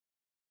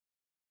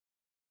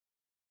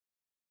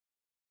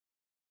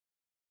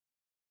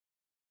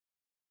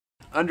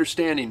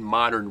Understanding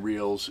modern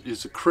reels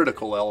is a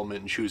critical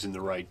element in choosing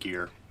the right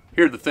gear.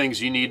 Here are the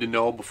things you need to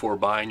know before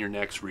buying your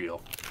next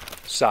reel.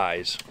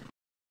 Size.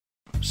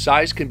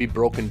 Size can be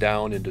broken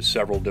down into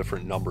several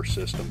different number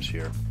systems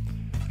here.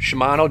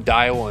 Shimano,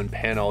 Daiwa, and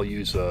Penn all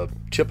use a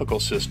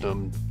typical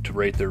system to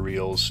rate their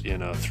reels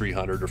in a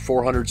 300 or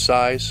 400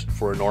 size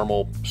for a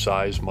normal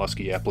size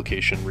Musky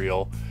application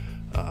reel,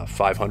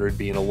 500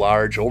 being a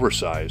large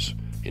oversize.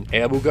 In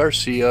Abu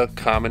Garcia,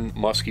 common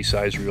Musky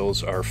size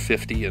reels are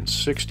 50 and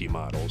 60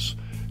 models,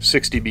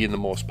 60 being the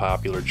most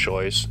popular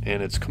choice,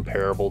 and it's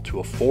comparable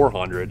to a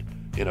 400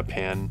 in a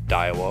Penn,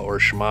 Daiwa, or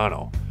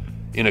Shimano.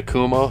 In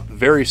Akuma,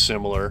 very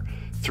similar,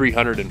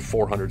 300 and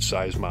 400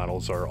 size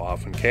models are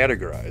often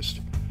categorized.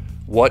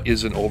 What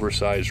is an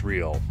oversized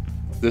reel?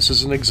 This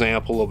is an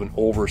example of an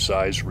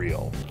oversized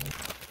reel.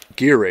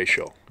 Gear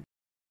ratio.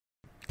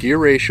 Gear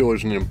ratio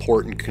is an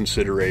important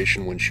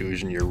consideration when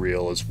choosing your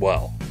reel as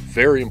well.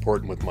 Very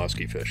important with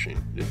musky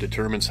fishing. It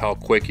determines how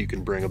quick you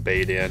can bring a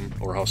bait in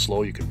or how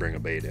slow you can bring a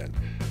bait in.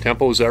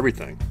 Tempo is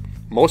everything.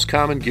 Most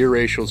common gear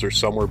ratios are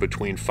somewhere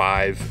between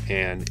 5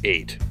 and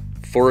 8.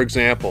 For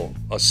example,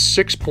 a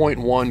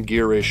 6.1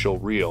 gear ratio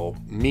reel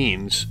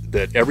means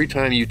that every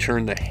time you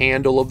turn the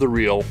handle of the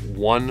reel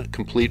one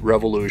complete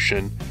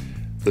revolution,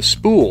 the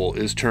spool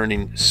is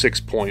turning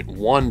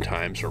 6.1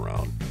 times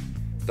around.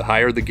 The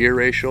higher the gear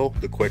ratio,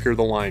 the quicker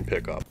the line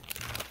pickup.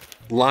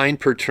 Line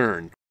per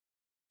turn.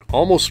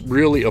 Almost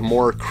really a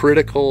more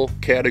critical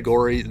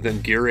category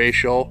than gear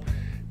ratio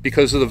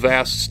because of the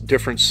vast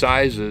different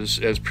sizes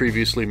as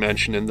previously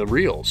mentioned in the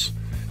reels.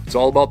 It's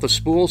all about the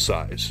spool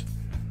size.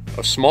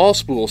 A small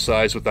spool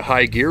size with a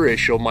high gear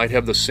ratio might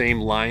have the same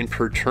line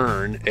per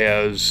turn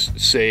as,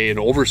 say, an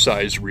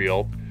oversized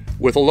reel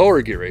with a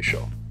lower gear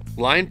ratio.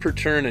 Line per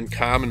turn in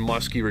common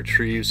musky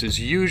retrieves is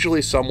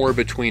usually somewhere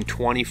between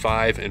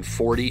 25 and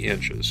 40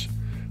 inches.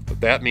 What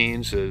that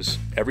means is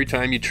every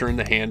time you turn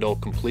the handle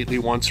completely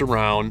once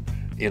around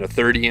in a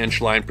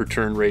 30-inch line per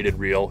turn rated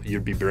reel,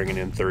 you'd be bringing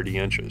in 30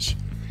 inches.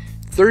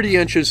 30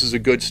 inches is a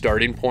good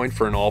starting point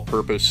for an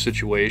all-purpose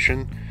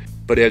situation,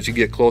 but as you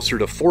get closer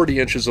to 40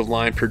 inches of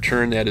line per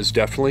turn, that is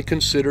definitely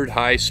considered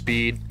high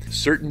speed.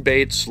 Certain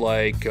baits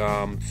like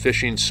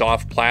fishing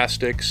soft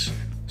plastics,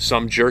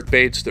 some jerk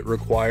baits that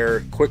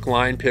require quick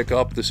line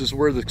pickup, this is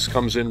where this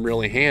comes in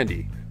really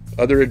handy.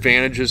 Other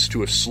advantages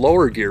to a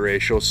slower gear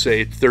ratio,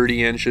 say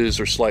 30 inches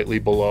or slightly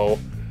below.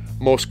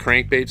 Most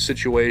crankbait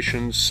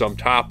situations, some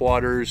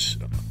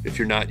topwaters, if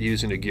you're not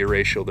using a gear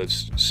ratio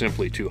that's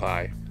simply too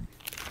high.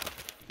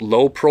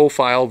 Low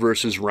profile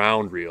versus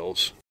round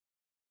reels.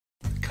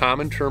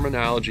 Common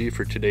terminology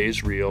for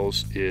today's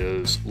reels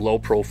is low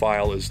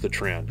profile is the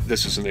trend.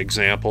 This is an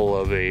example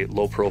of a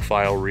low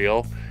profile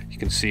reel. You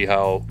can see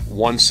how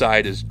one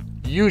side is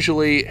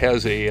usually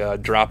has a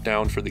drop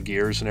down for the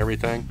gears and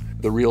everything.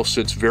 The reel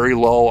sits very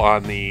low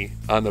on the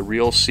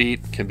reel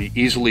seat, can be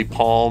easily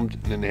palmed,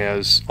 and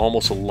has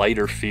almost a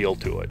lighter feel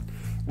to it.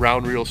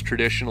 Round reels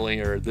traditionally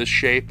are this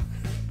shape,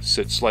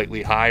 sit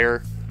slightly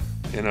higher,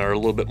 and are a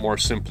little bit more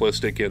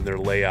simplistic in their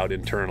layout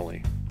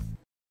internally.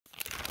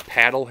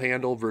 Paddle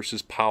handle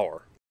versus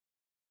power.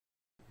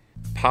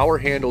 Power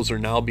handles are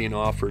now being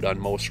offered on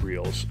most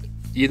reels,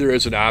 either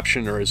as an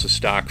option or as a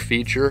stock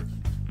feature.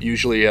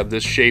 Usually have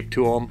this shape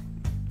to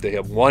them. They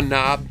have one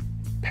knob.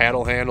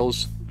 Paddle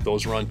handles,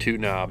 those run two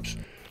knobs.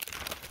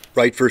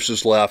 Right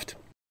versus left.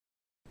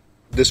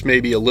 This may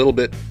be a little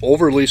bit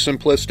overly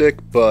simplistic,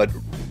 but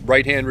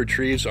right-hand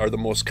retrieves are the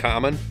most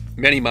common.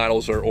 Many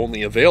models are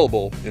only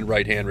available in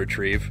right-hand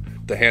retrieve.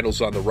 The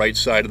handle's on the right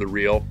side of the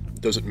reel.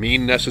 Doesn't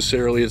mean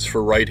necessarily it's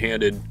for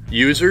right-handed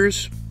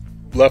users.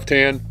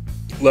 Left-hand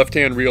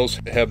reels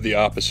have the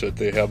opposite.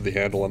 They have the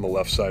handle on the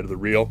left side of the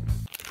reel.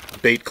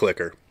 Bait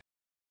clicker.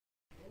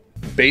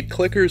 Bait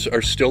clickers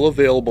are still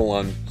available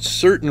on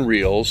certain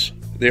reels.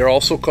 They are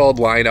also called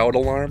line out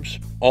alarms.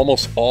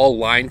 Almost all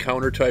line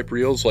counter type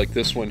reels like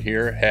this one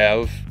here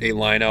have a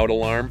line out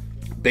alarm.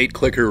 Bait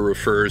clicker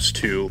refers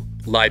to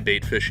live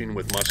bait fishing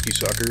with musky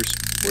suckers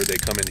where they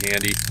come in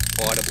handy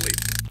audibly.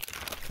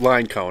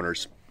 Line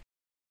counters.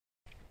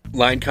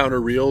 Line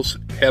counter reels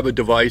have a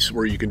device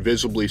where you can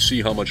visibly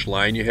see how much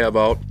line you have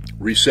out.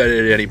 Reset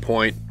it at any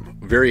point.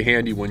 Very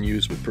handy when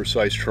used with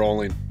precise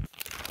trolling.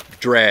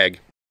 Drag.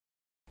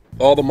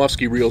 All the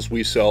musky reels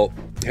we sell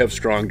have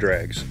strong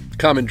drags.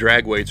 Common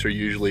drag weights are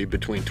usually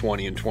between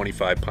 20 and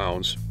 25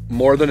 pounds.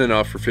 More than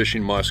enough for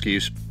fishing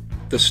muskies.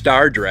 The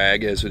star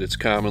drag, as it is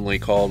commonly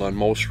called on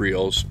most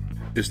reels,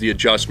 is the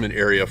adjustment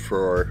area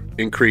for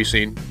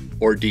increasing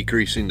or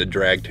decreasing the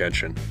drag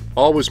tension.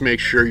 Always make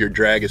sure your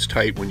drag is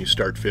tight when you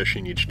start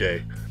fishing each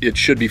day. It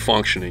should be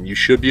functioning. You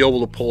should be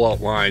able to pull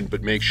out line,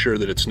 but make sure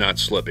that it's not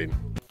slipping.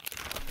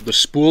 The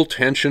spool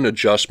tension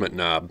adjustment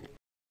knob.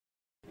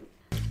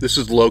 This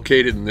is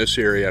located in this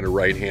area on a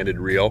right-handed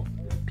reel.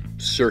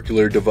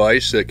 Circular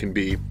device that can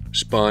be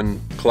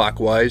spun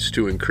clockwise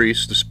to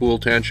increase the spool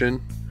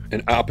tension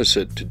and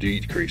opposite to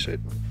decrease it.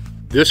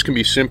 This can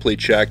be simply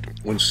checked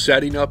when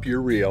setting up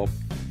your reel.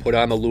 Put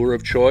on the lure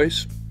of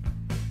choice,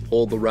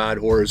 hold the rod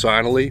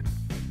horizontally,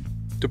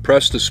 to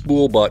press the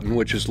spool button,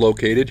 which is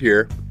located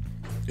here,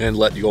 and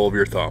let go of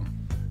your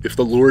thumb. If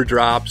the lure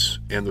drops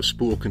and the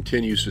spool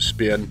continues to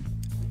spin,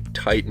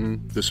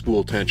 tighten the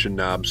spool tension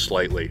knob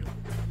slightly.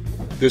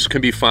 This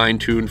can be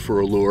fine-tuned for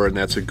a lure, and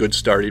that's a good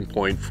starting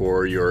point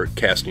for your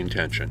casting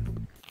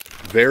tension.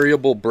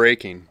 Variable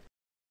braking.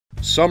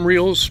 Some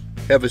reels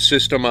have a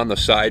system on the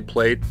side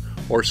plate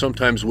or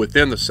sometimes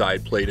within the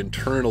side plate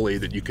internally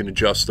that you can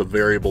adjust the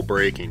variable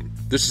braking.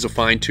 This is a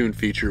fine-tuned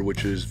feature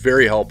which is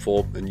very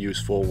helpful and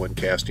useful when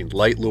casting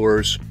light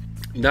lures.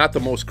 Not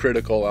the most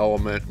critical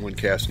element when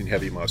casting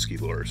heavy musky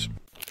lures.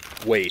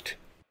 Weight.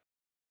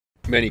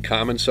 Many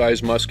common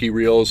size musky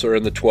reels are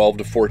in the 12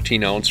 to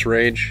 14 ounce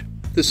range.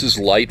 This is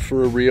light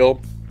for a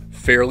reel,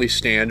 fairly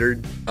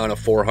standard on a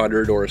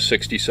 400 or a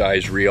 60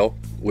 size reel,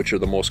 which are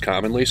the most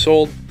commonly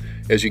sold.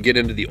 As you get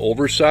into the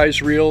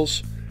oversized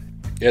reels,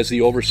 as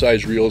the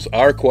oversized reels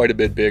are quite a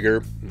bit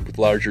bigger with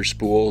larger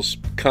spools,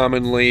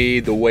 commonly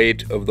the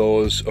weight of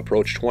those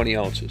approach 20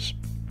 ounces.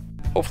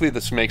 Hopefully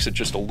this makes it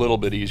just a little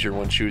bit easier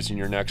when choosing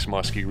your next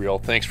musky reel.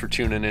 Thanks for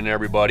tuning in,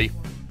 everybody.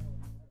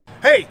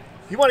 Hey,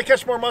 you want to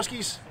catch more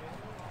muskies?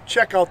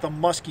 Check out the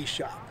Musky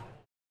Shop.